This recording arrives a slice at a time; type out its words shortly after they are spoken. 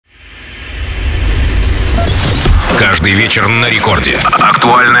Каждый вечер на рекорде.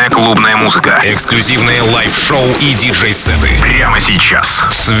 Актуальная клубная музыка, эксклюзивные лайв-шоу и диджей-сеты. Прямо сейчас.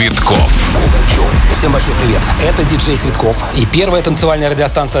 Цветкоff. Всем большой привет. Это диджей Цветкоff и первая танцевальная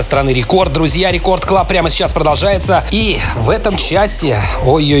радиостанция страны Рекорд. Друзья, Рекорд Клаб прямо сейчас продолжается. И в этом часе,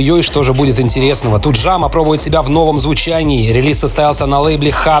 ой-ой-ой, что же будет интересного. Тут Джама пробует себя в новом звучании. Релиз состоялся на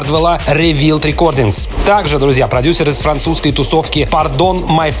лейбле Hardwell Revealed Recordings. Также, друзья, продюсер из французской тусовки Pardon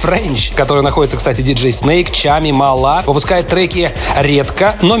My French, который находится, кстати, диджей Snake, Чами Мала, выпускает треки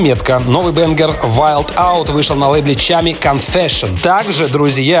редко, но метко. Новый бенгер Wild Out вышел на лейбле Чами Confession. Также,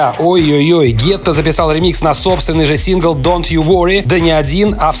 друзья, ой-ой-ой, Guetta записал ремикс на собственный же сингл Don't You Worry, да не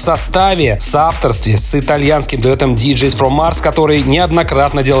один, а в соавторстве с итальянским дуэтом DJs from Mars, которые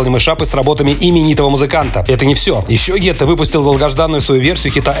неоднократно делали мышапы с работами именитого музыканта. Это не все. Еще Guetta выпустил долгожданную свою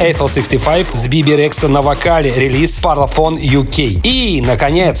версию хита Eiffel 65 с Bebe Rexha на вокале, релиз Parlophone UK. И,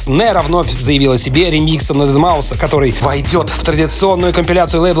 наконец, NERO вновь заявила о себе ремиксом на Deadmau5, который войдет в традиционную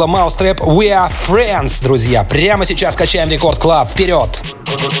компиляцию лейбла Mouse Trap We Are Friends, друзья. Прямо сейчас качаем Рекорд Клаб. Вперед!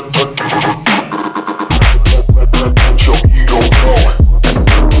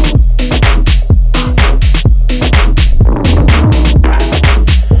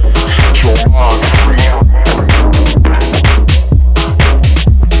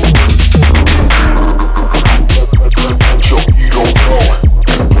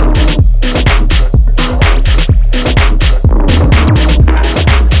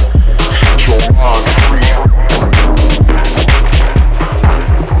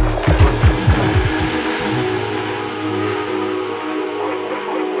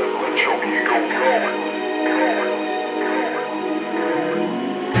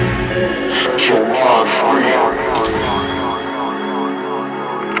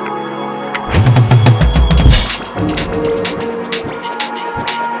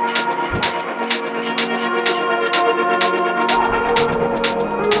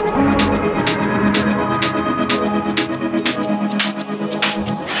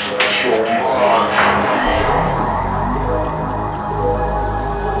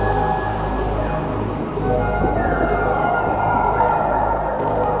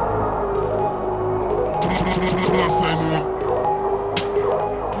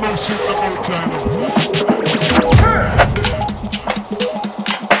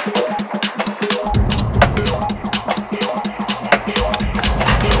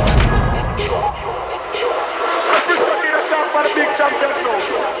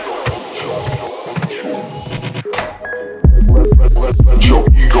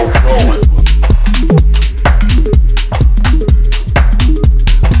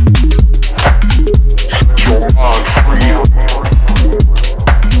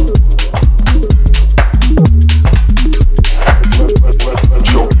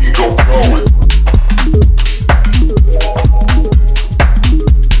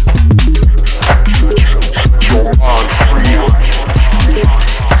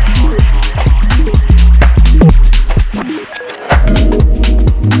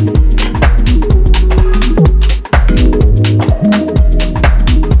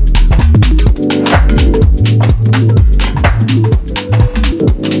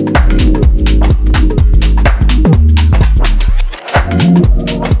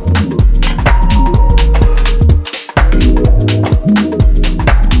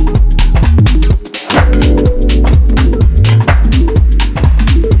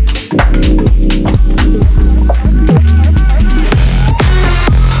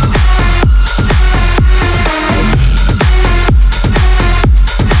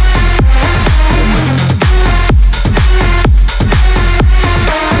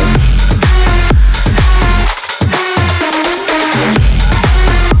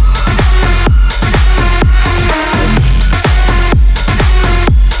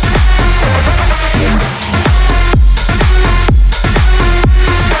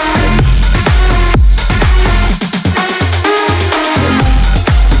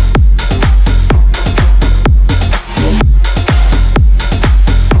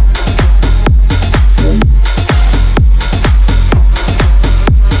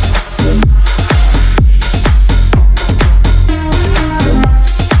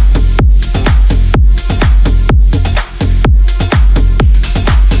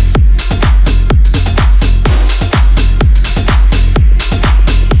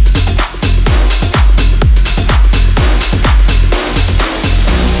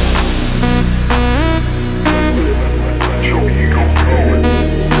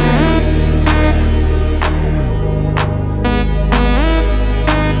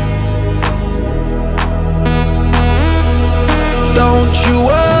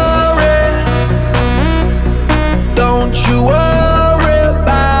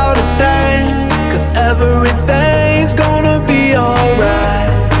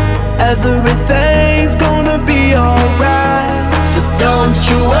 don't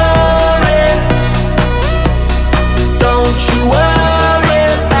you worry, don't you worry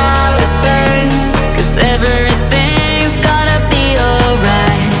about a thing, 'cause everything's gonna be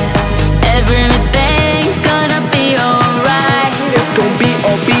alright. Everything's gonna be alright. It's gonna be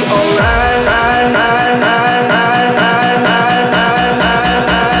alright.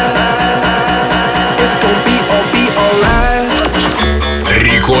 It's gonna be alright.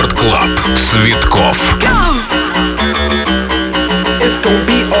 Рекорд Клаб. Цветкоff. It's gonna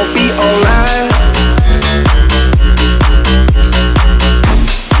be alright.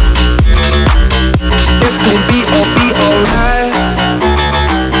 It's gonna be alright.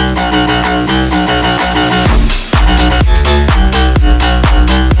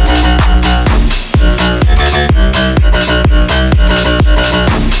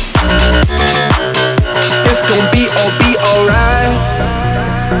 It's gonna be alright.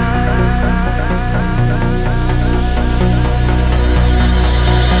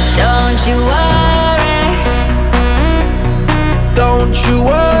 Don't you worry, don't you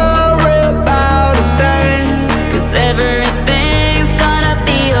worry about a thing, 'cause everything's gonna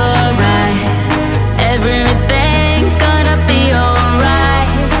be alright. Everything's gonna be alright.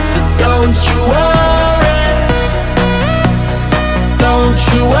 so don't you worry, don't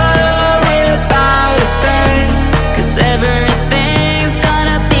you worry about a thing, 'Cause everything's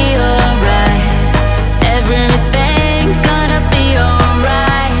gonna be alright. Everything's gonna be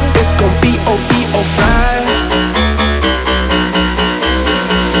alright. it's gonna be alright.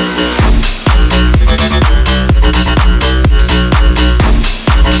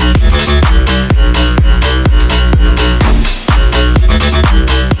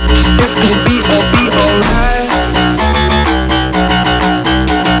 It's gonna be alright.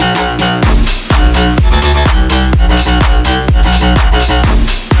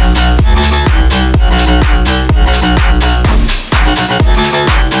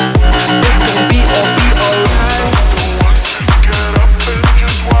 It's gonna be alright. Get up and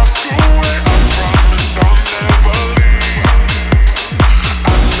just walk away. I promise I'll never leave.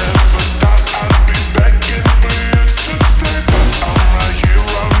 I never thought I'd be begging for you to stay, but I'm right here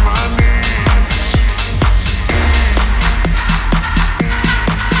on my knees.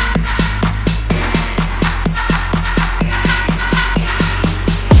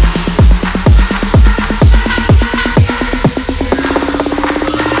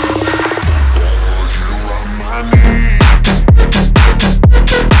 Here on my knees.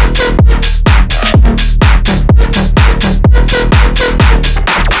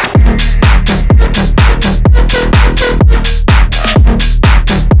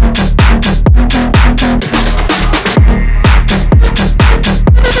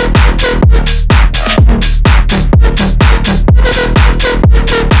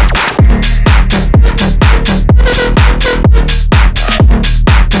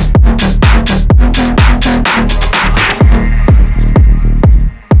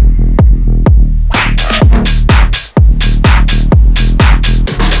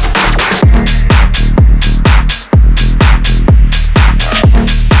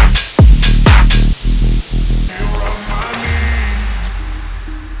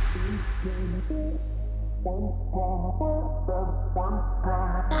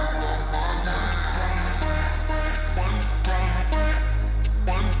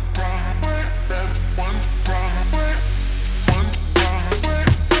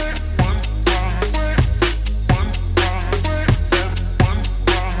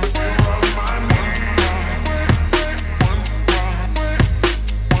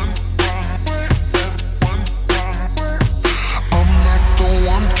 I'm not the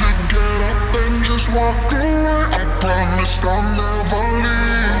one to get up and just walk away. I promise I'll never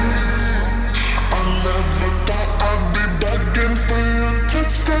leave. I never thought I'd be begging for you to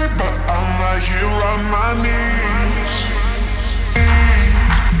stay, but I'm right here on my knees.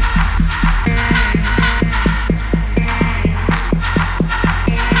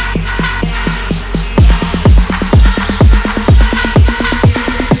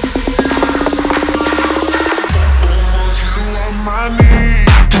 Here on my knees.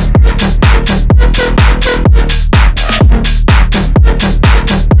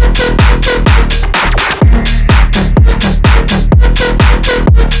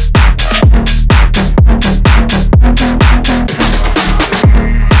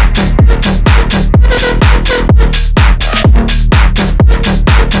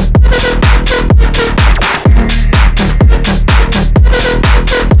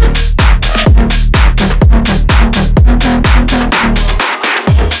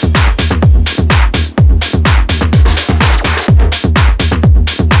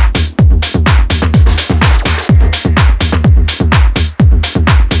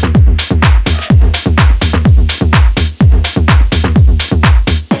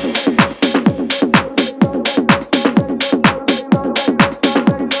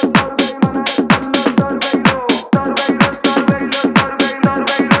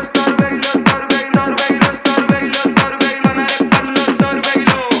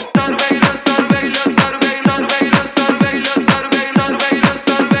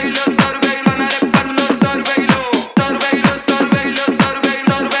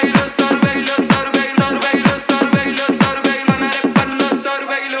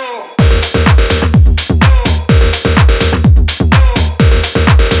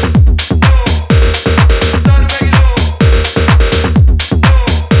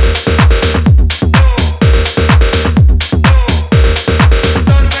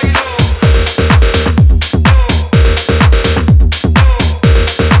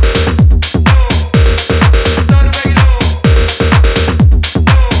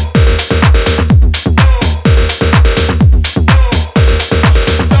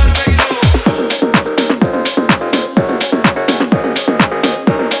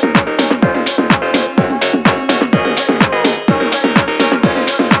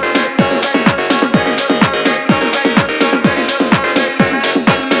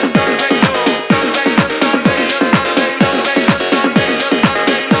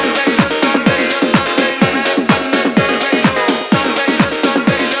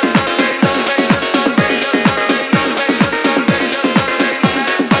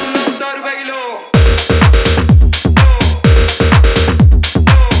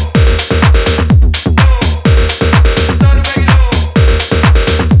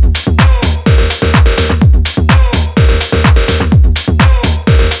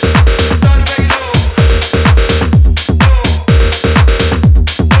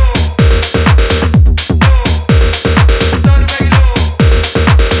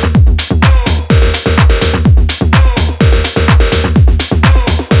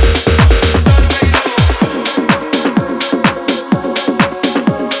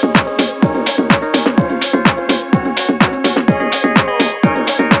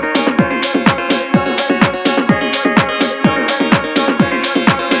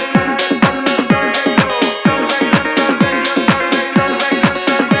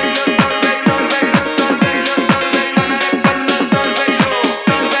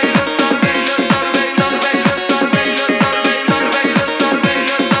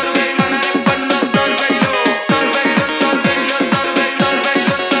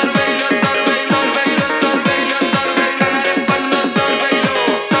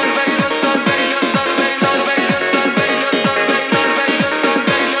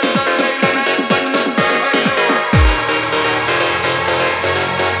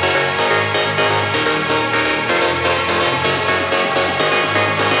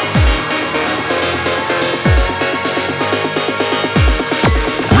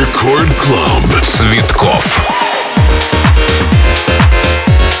 Рекорд Клаб. Цветкоff.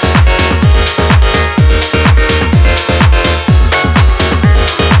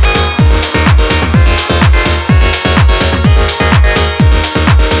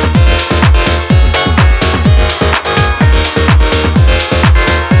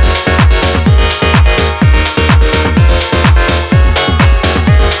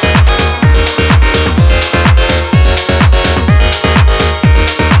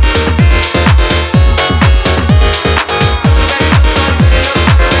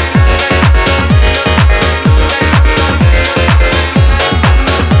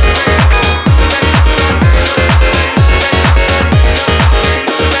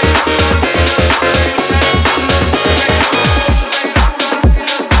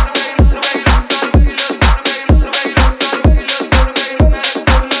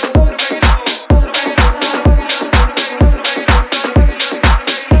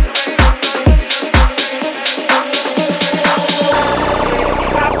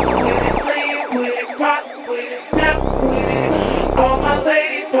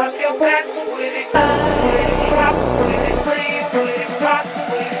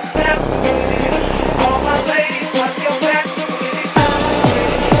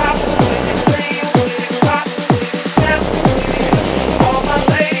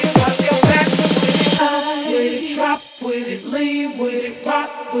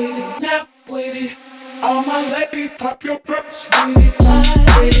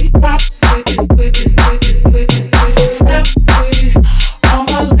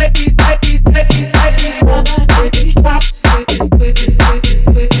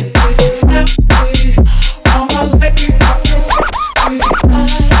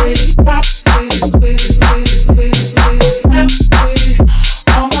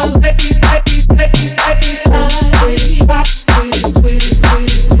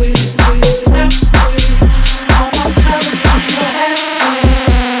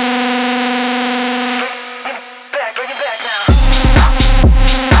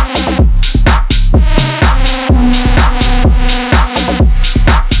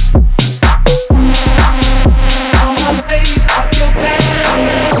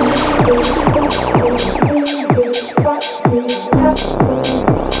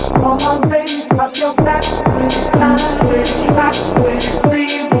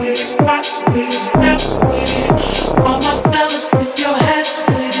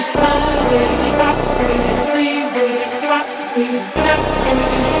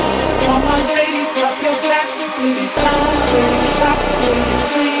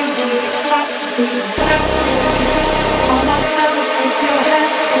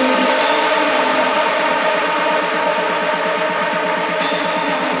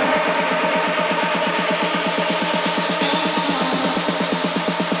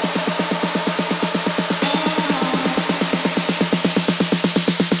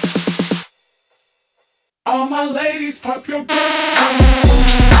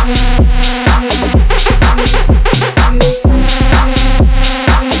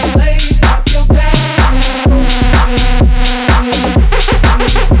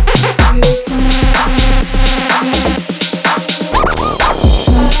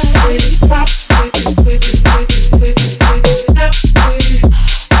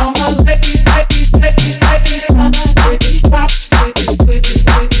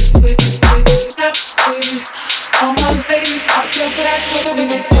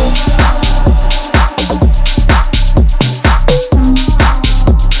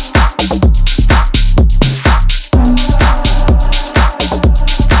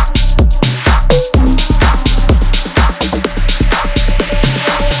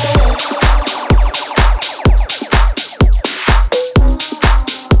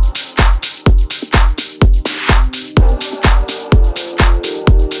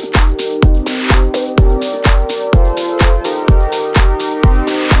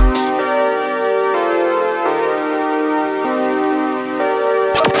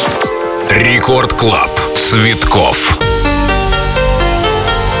 Рекорд Клаб. Цветкоff.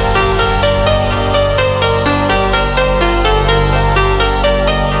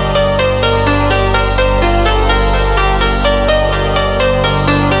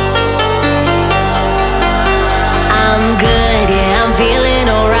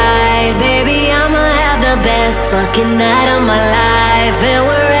 Best fucking night of my life, and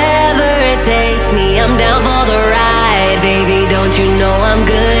wherever it takes me, I'm down for the ride. Baby, don't you know I'm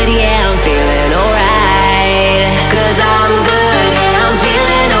good? Yeah, I'm feeling alright. 'Cause I'm good, yeah, I'm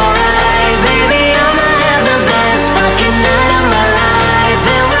feeling alright. Baby, I'ma have the best fucking night of my life,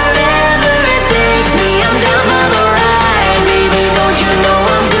 and wherever it takes me, I'm down for the ride. Baby, don't you know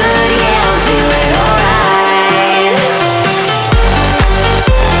I'm good?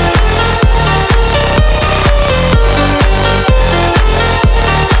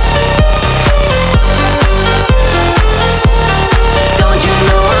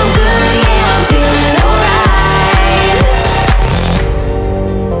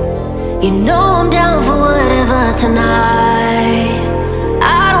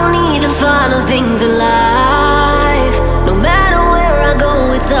 things in life. No matter where I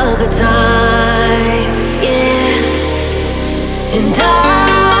go, it's a good time. Yeah. And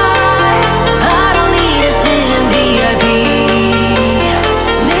I don't need to sit in VIP.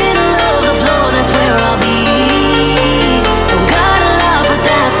 Middle of the floor, that's where I'll be. Don't got a lot, but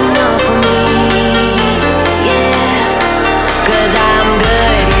that's enough for me. Yeah. 'Cause I'm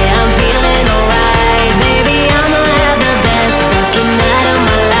good, yeah, I'm feeling alright. Baby, I'ma have the best fucking night of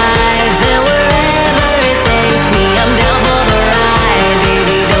my life. And wherever it takes me, I'm down for the ride.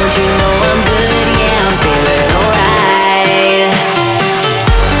 Baby, don't you know I'm good, yeah, I'm feeling alright.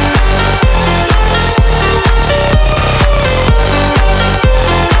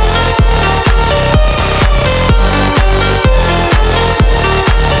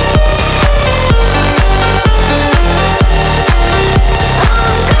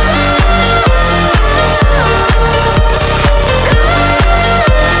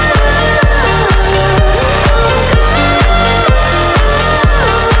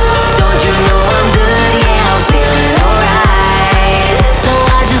 Don't you know I'm good, yeah, I'm feeling alright. So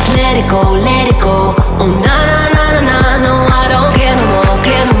I just let it go, let it go. Oh na na na na na, no I don't care no more,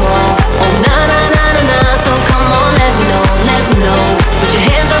 care no more. Oh na na na na na, so come on, let me know, let me know. Put your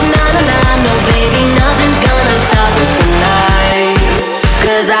hands up, na na na, no baby, nothing's gonna stop us tonight.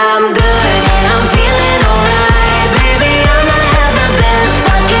 'Cause I'm good and I'm feeling alright. Baby, I'ma have the best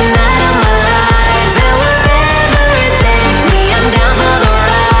fucking night of my life. And wherever it takes me, I'm down for the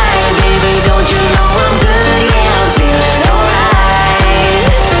ride. Baby, don't you know I'm good, yeah, I'm feeling alright.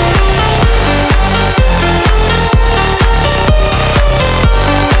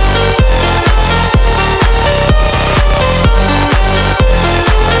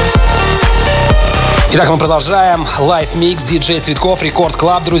 Итак, мы продолжаем. Live Mix, диджей Цветкоff, Рекорд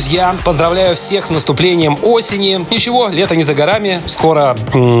Клаб, друзья. Поздравляю всех с наступлением осени. Ничего, лето не за горами. Скоро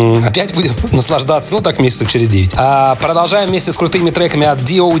опять будем наслаждаться. Ну, так месяцев через 9. Продолжаем вместе с крутыми треками от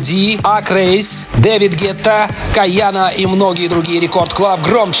D.O.D, Acraze, Дэвид Guetta, Kuyano и многие другие. Рекорд Клаб.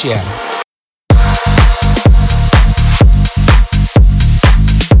 Громче.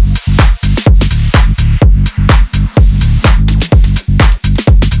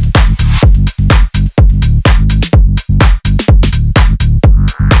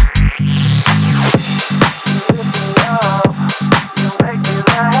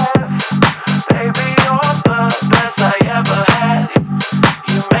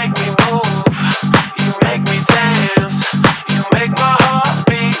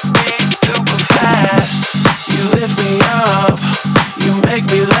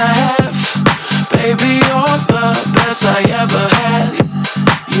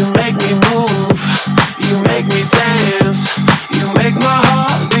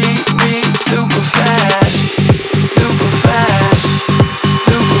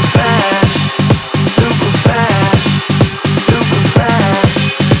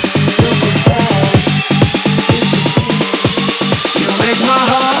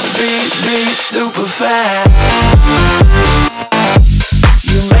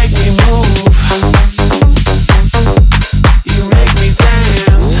 You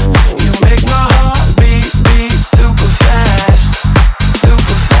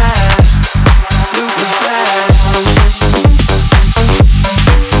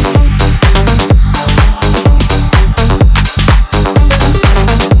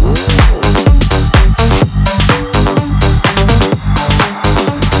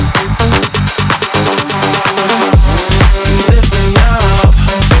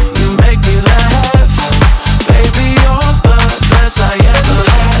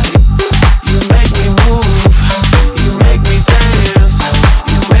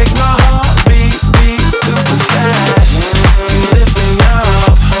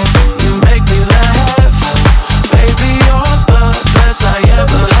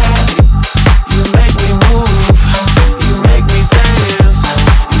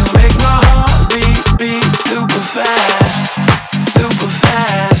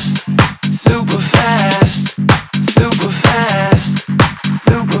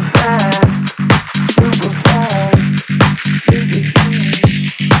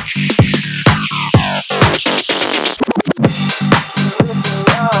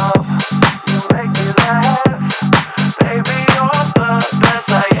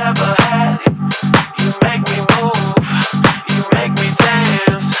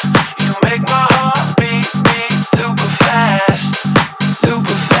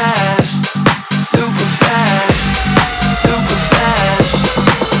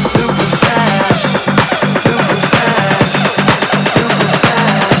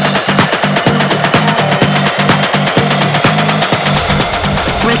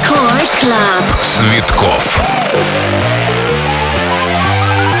Record Club. Цветкоff.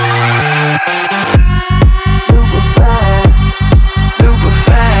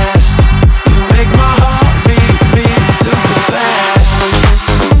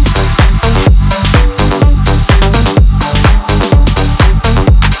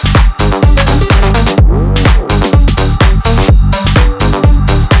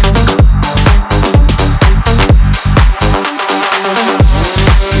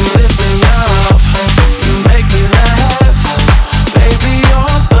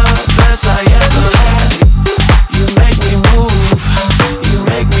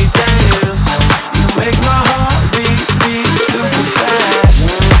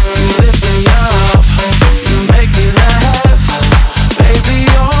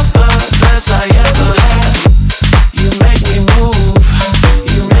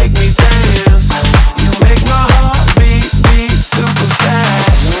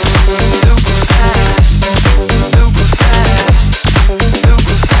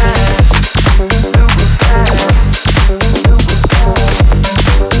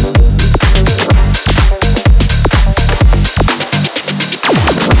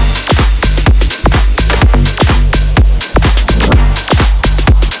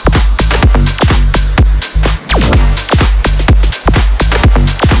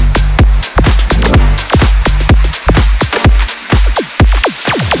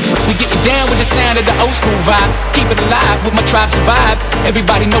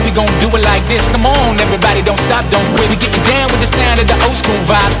 Everybody know we gon' do it like this. Come on, everybody, don't stop, don't quit. We getting down with the sound of the old school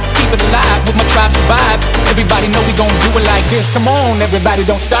vibe. Keep it alive with my tribe survive. Everybody know we gon' do it like this. Come on, everybody,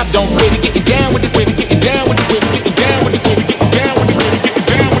 don't stop, don't quit. We getting down with this way. We getting down with this way. We getting down with this way. We getting down with this way. We getting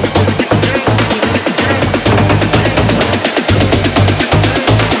down with this way.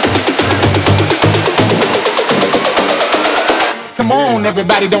 Come on,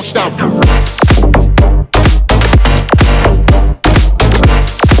 everybody, don't stop.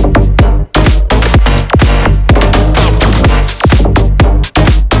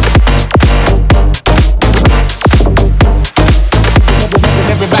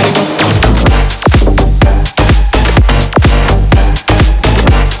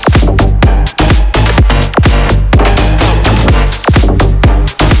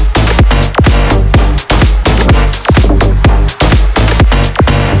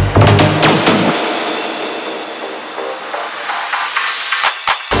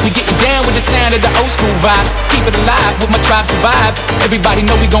 Vibe. Keep it alive with my tribe survive. Everybody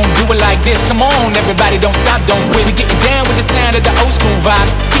know we gon' do it like this. Come on, everybody, don't stop, don't quit. We getting down with the sound of the old school vibe.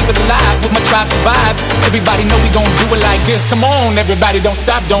 Keep it alive with my tribe survive. Everybody know we gon' do it like this. Come on, everybody, don't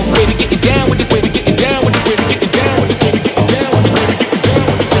stop, don't quit. We getting down with this way. We getting down with this way. We getting down with this way. We getting down with this way. We getting down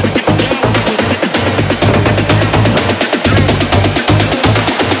with this way.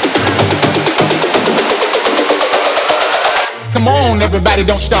 Come on, everybody,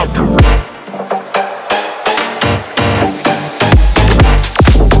 don't stop.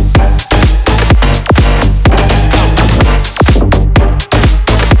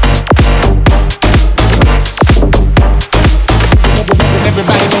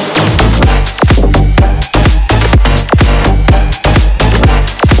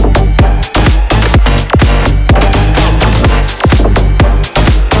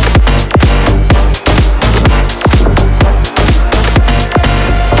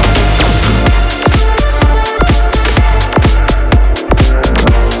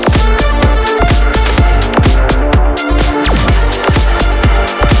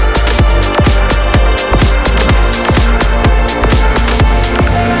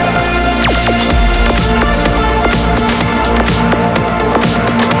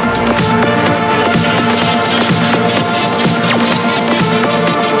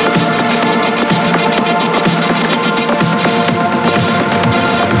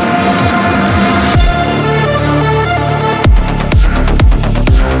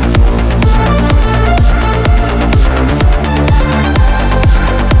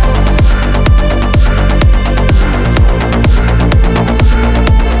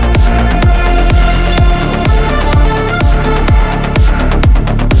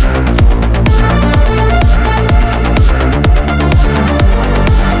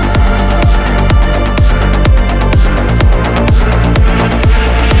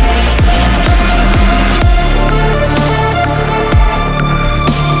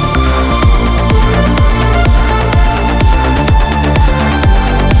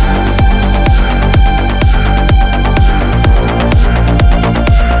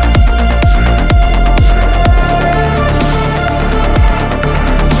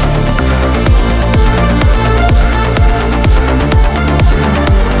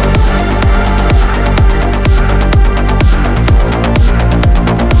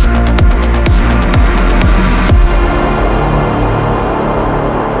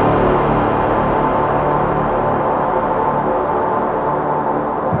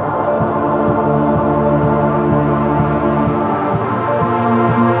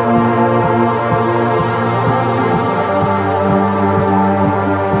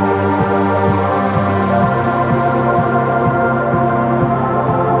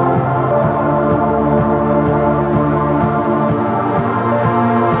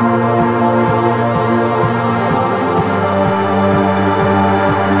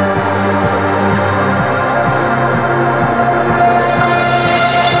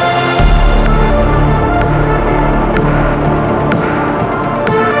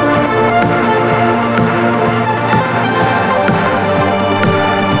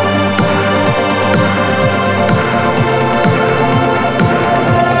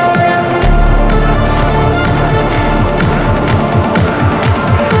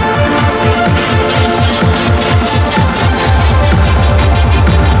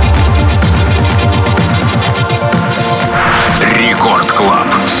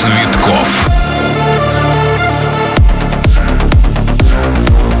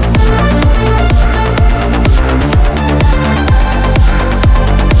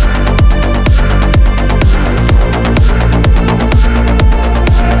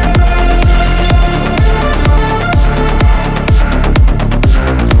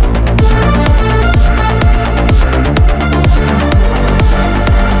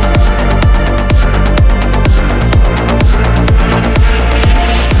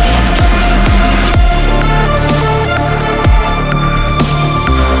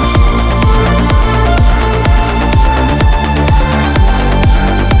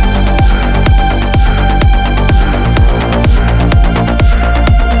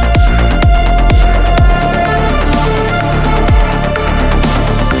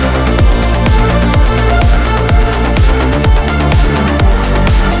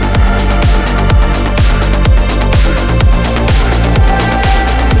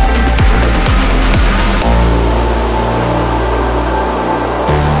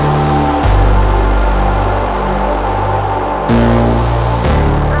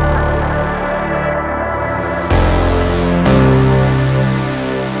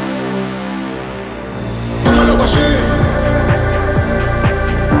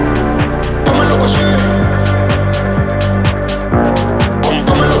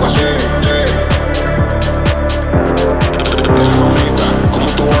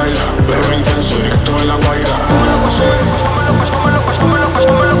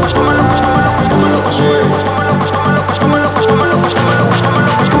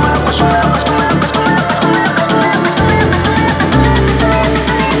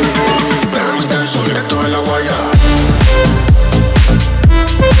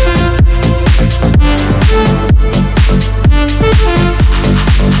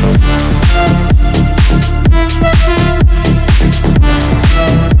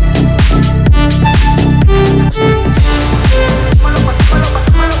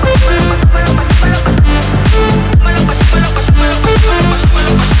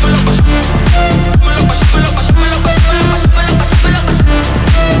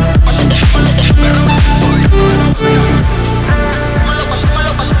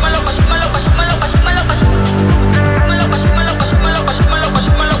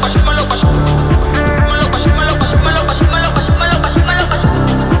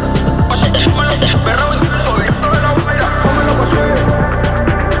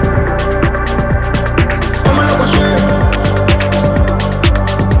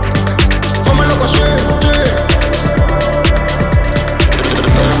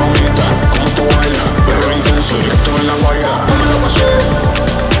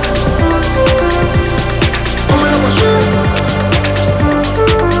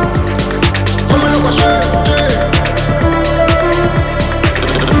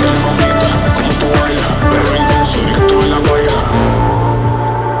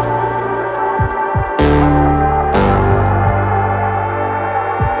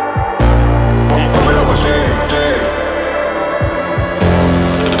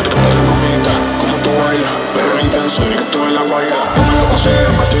 danzo directo de la guaira. Me lo pasé.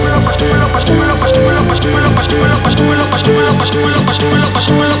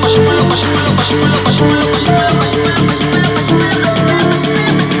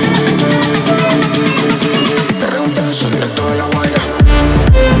 Perreo intenso directo de la guaira.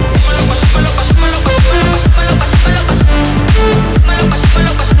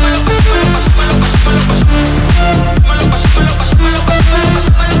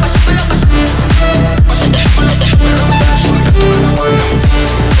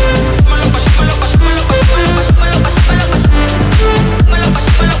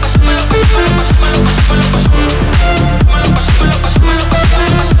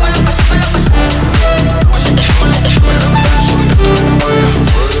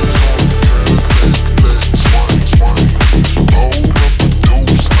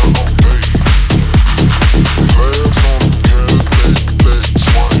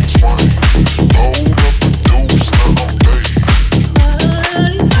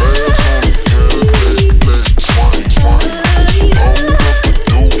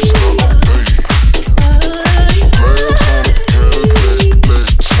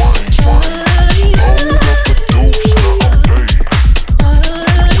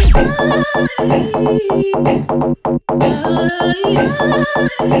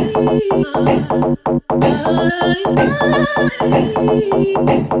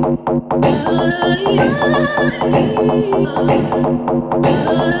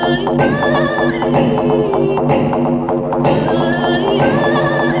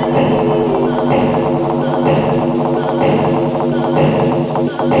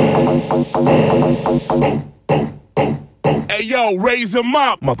 Hey yo, raise him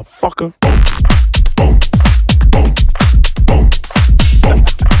up, motherfucker.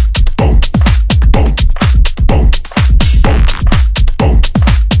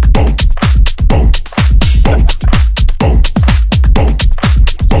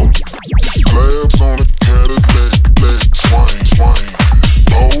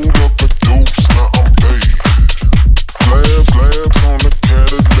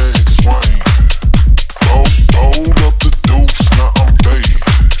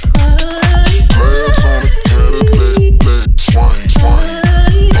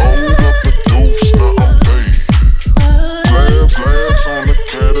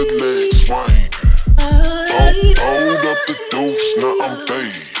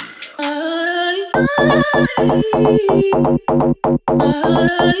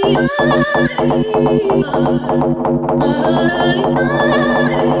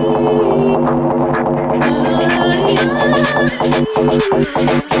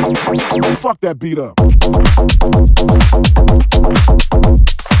 Fuck that beat up.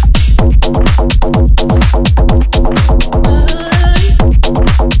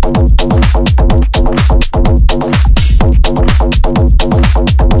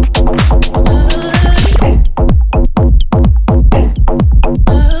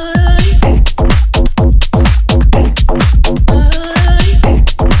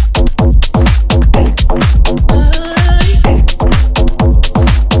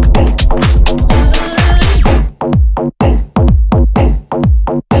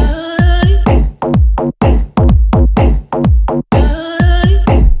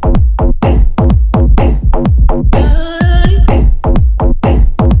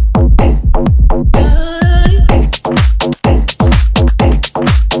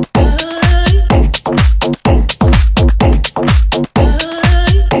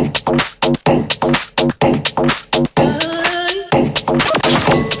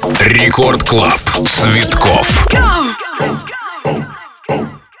 Рекорд Клаб. Цветкоff.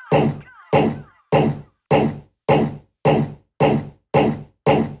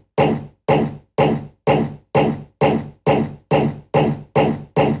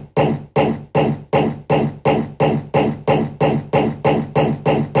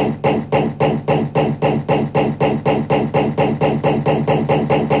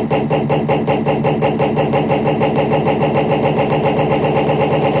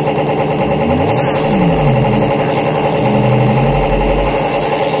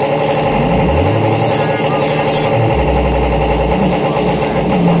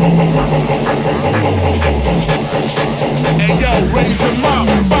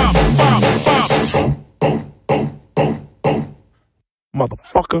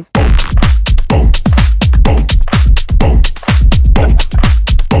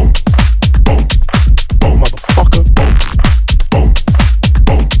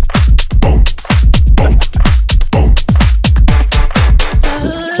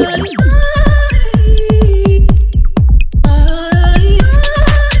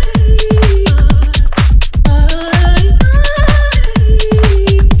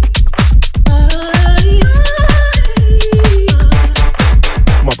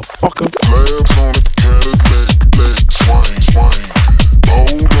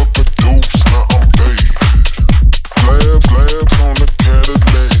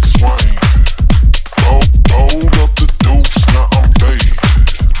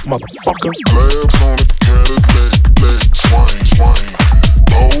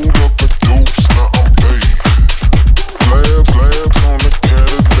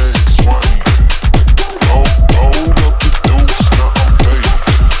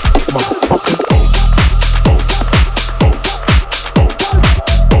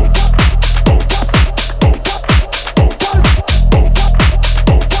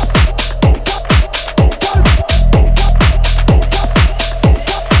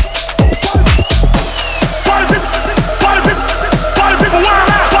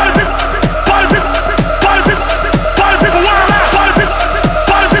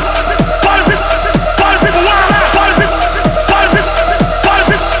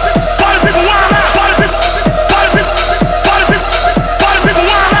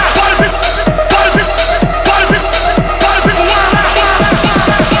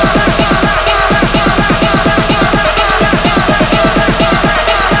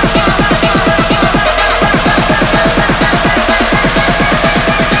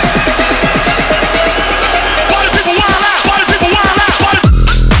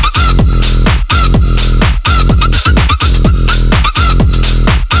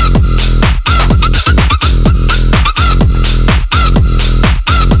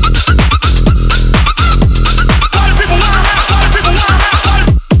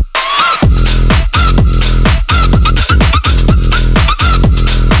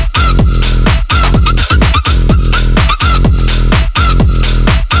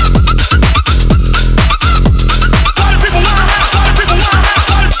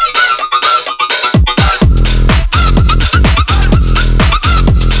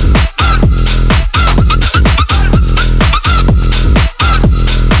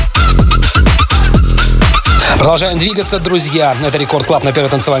 Продолжаем двигаться, друзья. Это Рекорд Клаб на Первой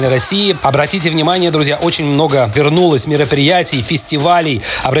танцевальной России. Обратите внимание, друзья, очень много вернулось мероприятий, фестивалей.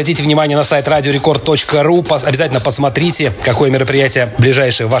 Обратите внимание на сайт radiorecord.ru. Обязательно посмотрите, какое мероприятие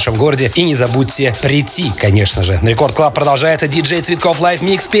ближайшее в вашем городе. И не забудьте прийти, конечно же. Рекорд Клаб продолжается. Диджей Цветкоff Live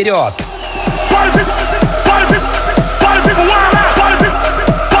Mix. Вперед!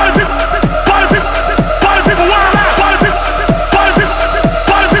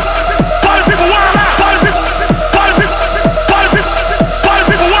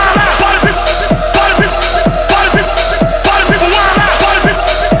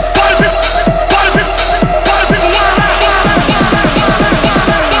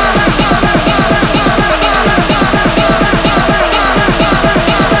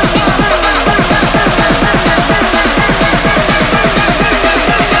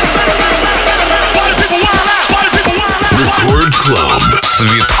 Club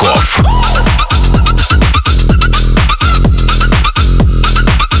Цветкоff.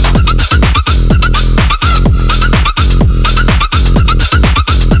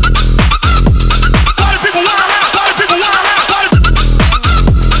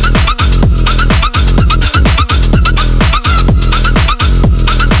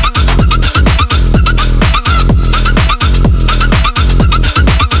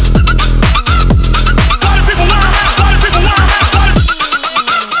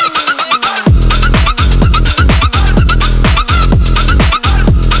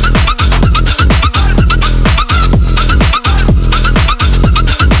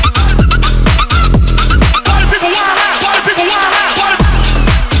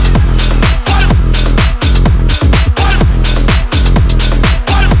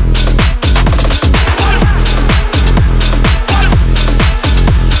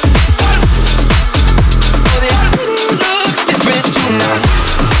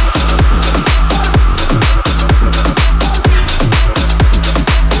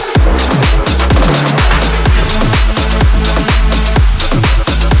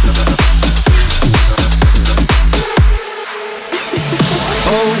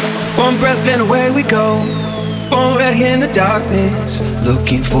 Darkness,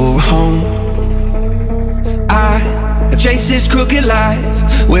 looking for a home. I have chased this crooked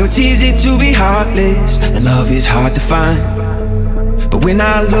life where it's easy to be heartless and love is hard to find. But when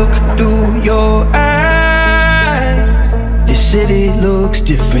I look through your eyes, this city looks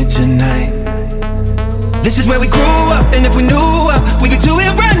different tonight. This is where we grew up, and if we knew we'd be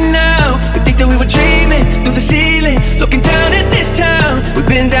doing right now. We think that we were dreaming through the ceiling, looking down at this town. We've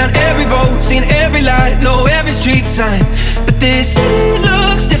been down every road, seen every light, know every street sign. But this city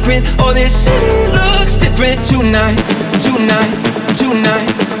looks different, oh this city looks different tonight, tonight, tonight,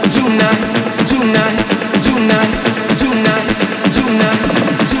 tonight, tonight, tonight, tonight, tonight, tonight,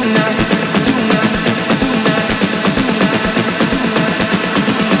 tonight, tonight, tonight.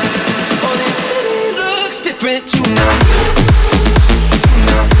 Oh this city looks different tonight.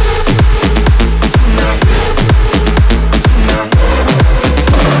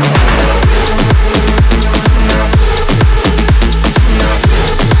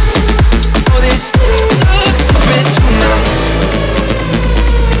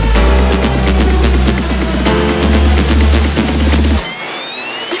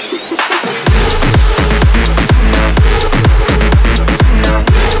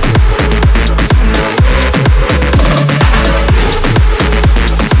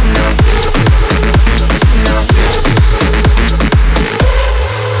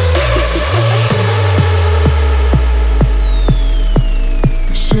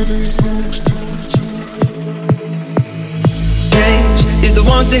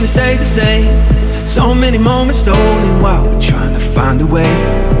 Thing stays the same. So many moments stolen while we're trying to find a way.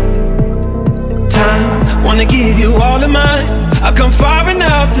 Time, wanna give you all of mine. I've come far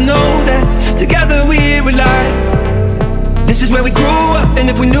enough to know that together we rely. This is where we grew up, and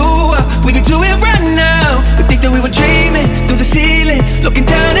if we knew we'd be doing right now. We think that we were dreaming through the ceiling, looking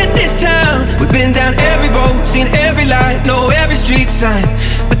down at this town. We've been down every road, seen every light, know every street sign.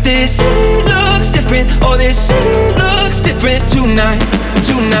 But this city looks different, oh this city looks different tonight,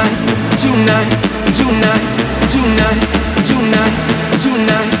 tonight, tonight, tonight, tonight, tonight,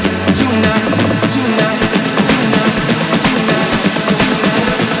 tonight, tonight, tonight, tonight,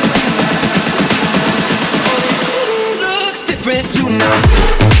 tonight. Oh this city looks different tonight,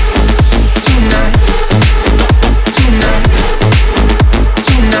 tonight, tonight,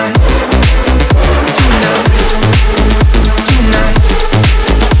 tonight, tonight, tonight,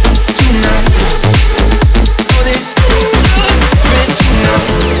 tonight. Oh this city looks different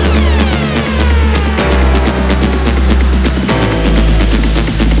tonight.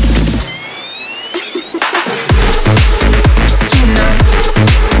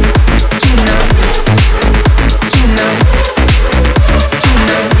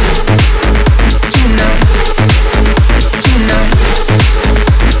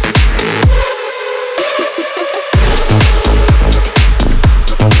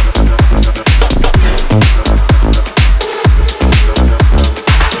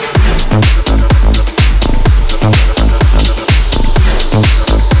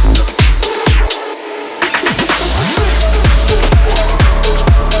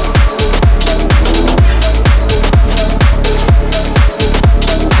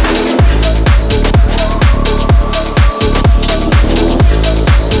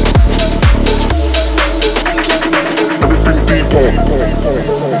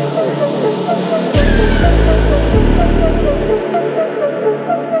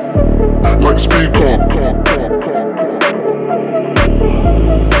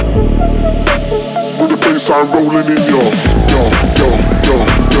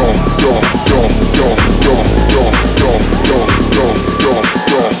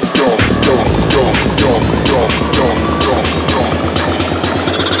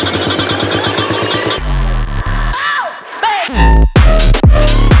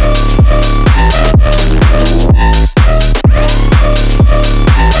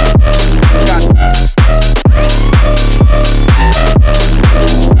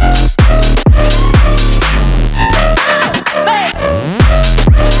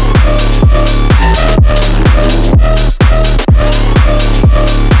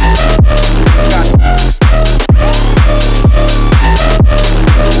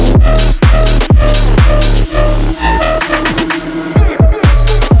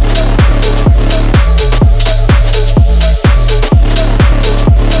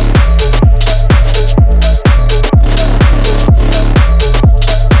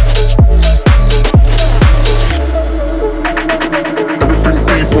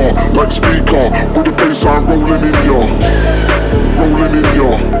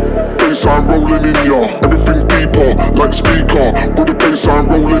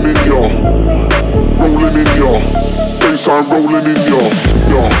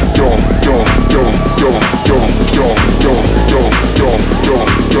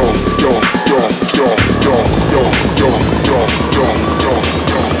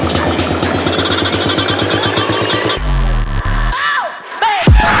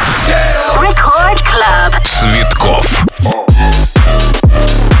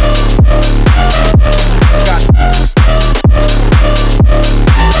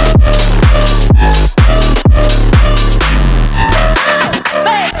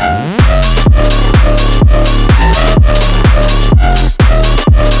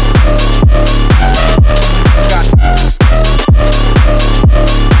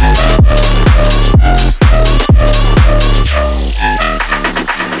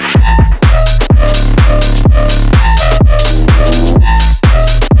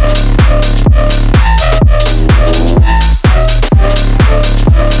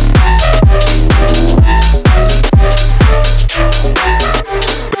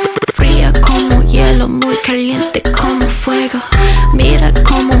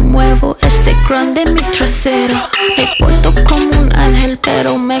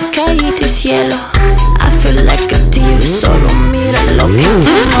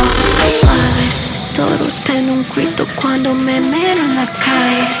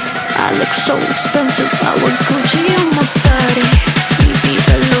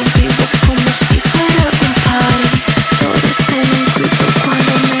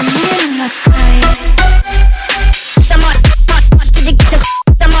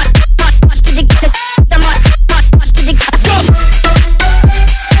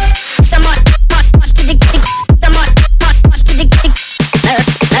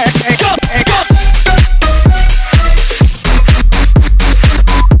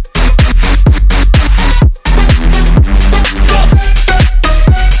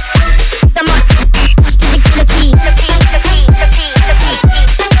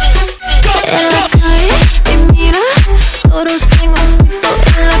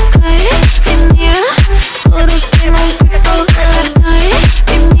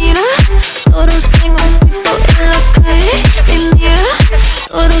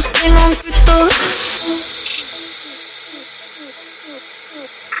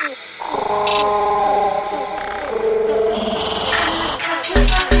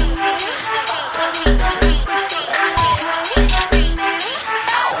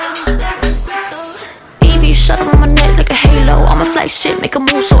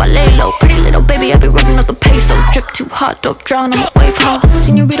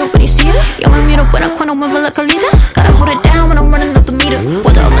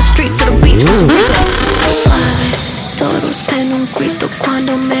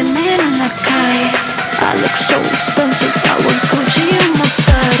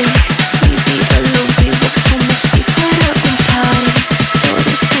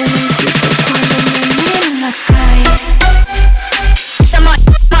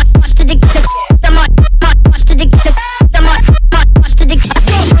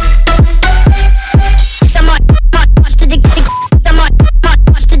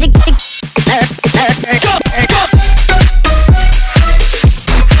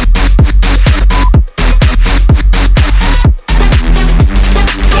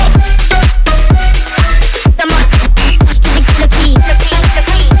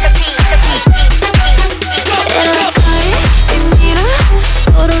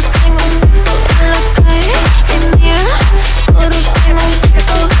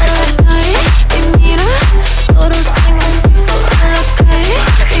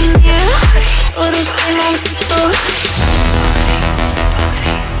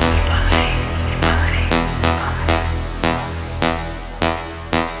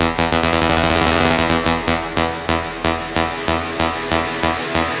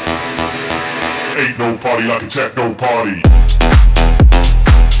 Ain't no party like a techno party.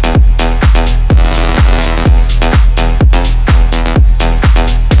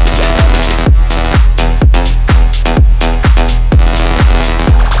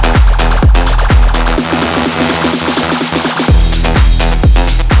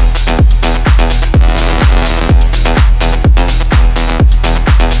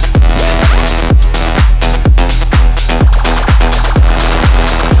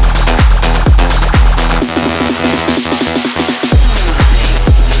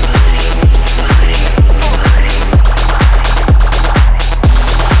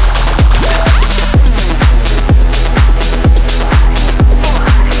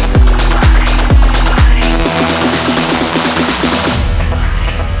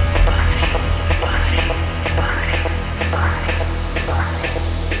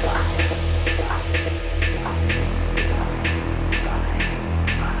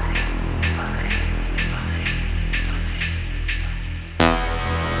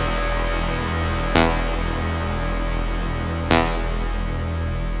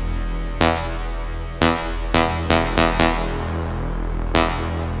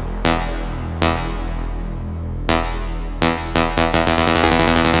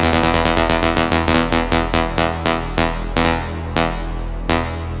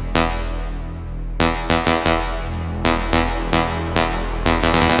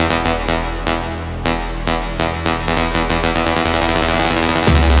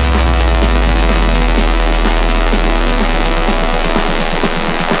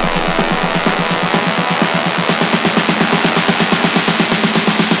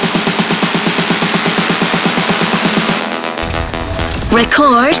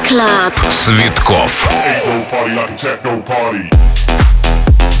 Record Club. Цветкоff. Ain't no party like a techno party.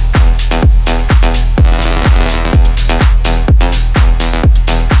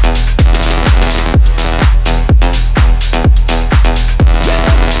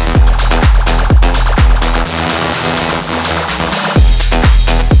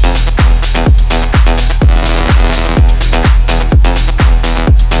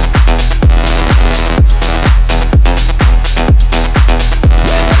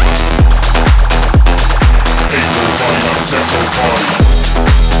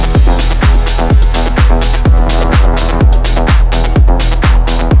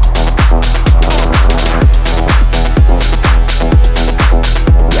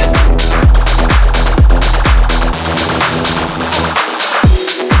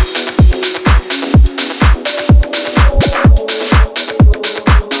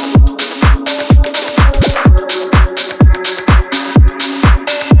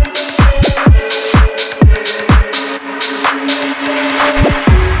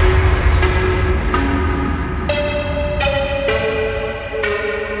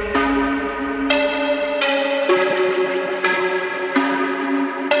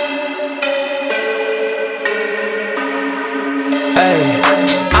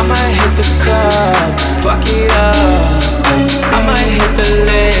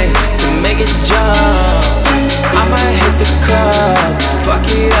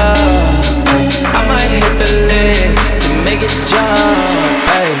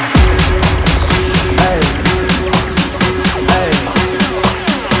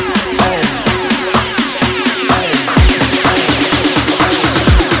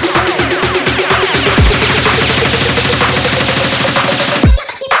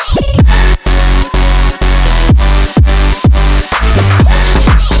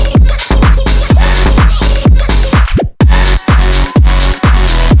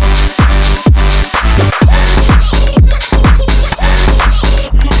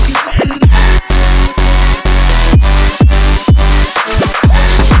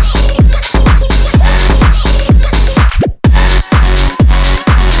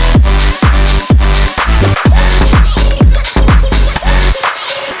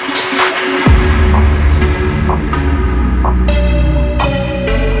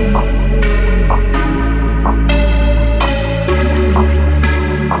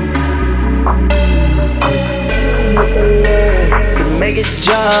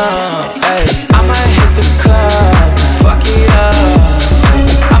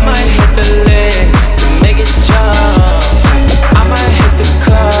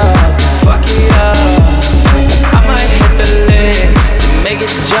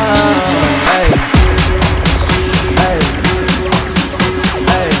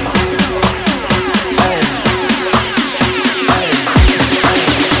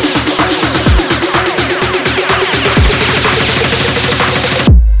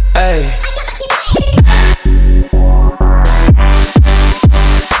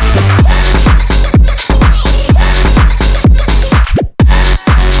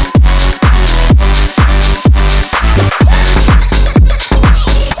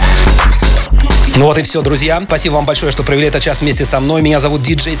 Ну вот и все, друзья. Спасибо вам большое, что провели этот час вместе со мной. Меня зовут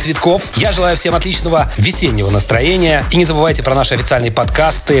диджей Цветкоff. Я желаю всем отличного весеннего настроения. И не забывайте про наши официальные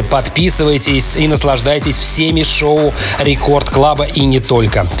подкасты. Подписывайтесь и наслаждайтесь всеми шоу Рекорд Клаба и не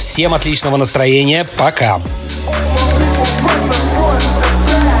только. Всем отличного настроения. Пока.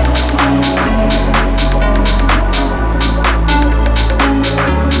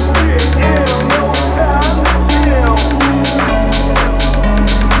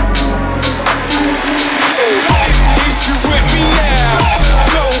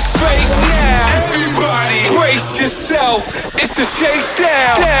 It's a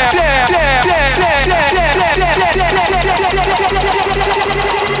shakedown.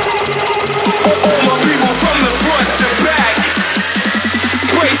 All my people from the front to back.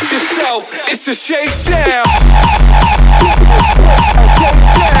 Brace yourself. It's a shakedown.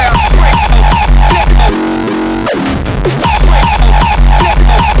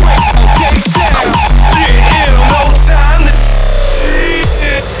 Get ill, no time to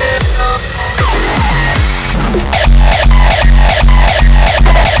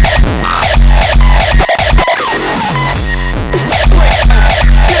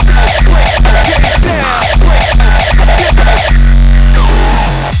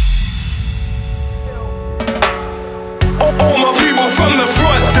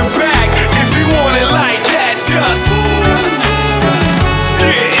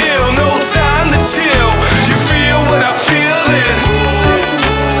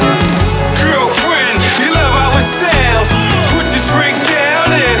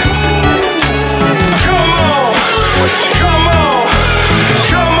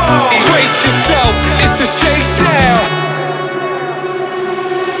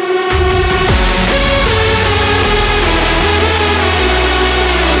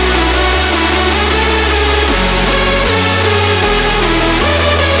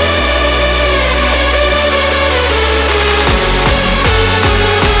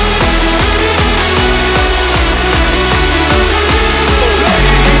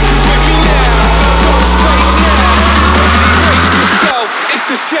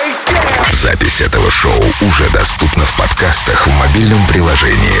Запись этого шоу уже доступна в подкастах в мобильном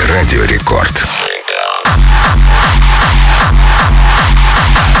приложении «Радио Рекорд».